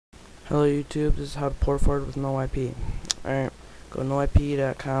Hello YouTube, this is how to port forward with no IP. Alright, go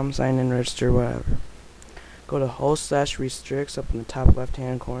noip.com, sign in, register, whatever. Go to host/restricts up in the top left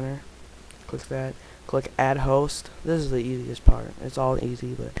hand corner. Click that. Click add host. This is the easiest part. It's all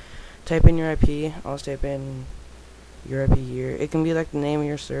easy, but type in your IP. I'll just type in your IP here. It can be like the name of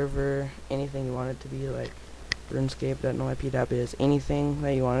your server, anything you want it to be, like runescape.noip.biz, anything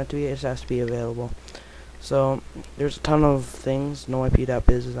that you want it to be, it just has to be available. So there's a ton of things.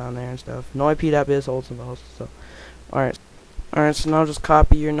 noip.biz is on there and stuff. noip.biz holds the most. So alright, so now just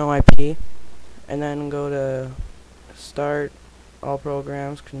copy your noip and then go to start all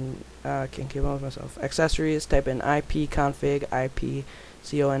programs. Can't keep on with myself. Accessories, type in ipconfig,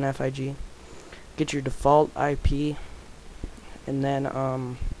 ipconfig. Get your default IP and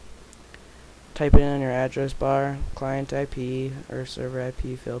then type it in your address bar, client IP or server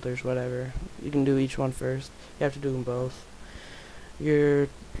IP, filters, whatever. You can do each one first. You have to do them both. Your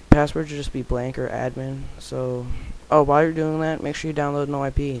password should just be blank or admin. So, while you're doing that, make sure you download no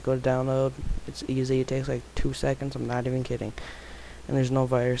IP. Go to download. It's easy. It takes like 2 seconds. I'm not even kidding. And there's no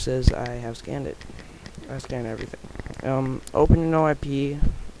viruses. I have scanned it. I scanned everything. Open your no IP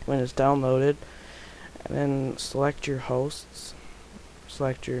when it's downloaded, and then select your hosts.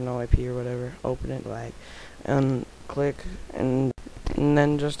 Select your no IP or whatever, open it, and click, and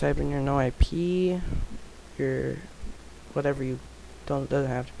then just type in your no IP, your whatever you doesn't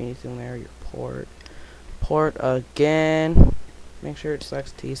have to be anything there, your port again, make sure it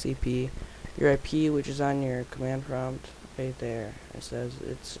selects TCP, your IP, which is on your command prompt right there, it says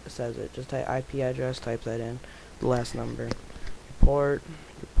it, just type IP address, type that in, the last number, your port,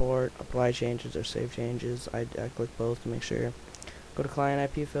 apply changes or save changes, I click both to make sure. Go to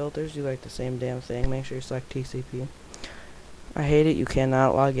client IP filters, you like the same damn thing, make sure you select TCP. I hate it, you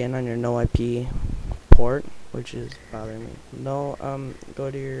cannot log in on your no IP port, which is bothering me. Go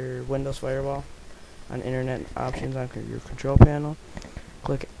to your Windows firewall, on internet options on your control panel,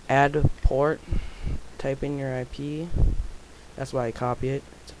 click add port, type in your IP, that's why I copy it,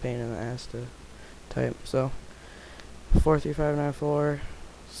 it's a pain in the ass to type, so 43594,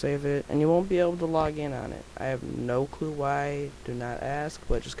 save it, and you won't be able to log in on it. I have no clue why, do not ask,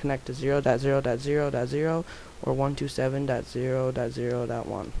 but just connect to 0.0.0.0 or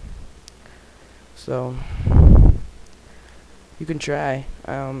 127.0.0.1. So you can try.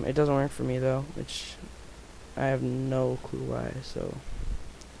 It doesn't work for me though, which I have no clue why, so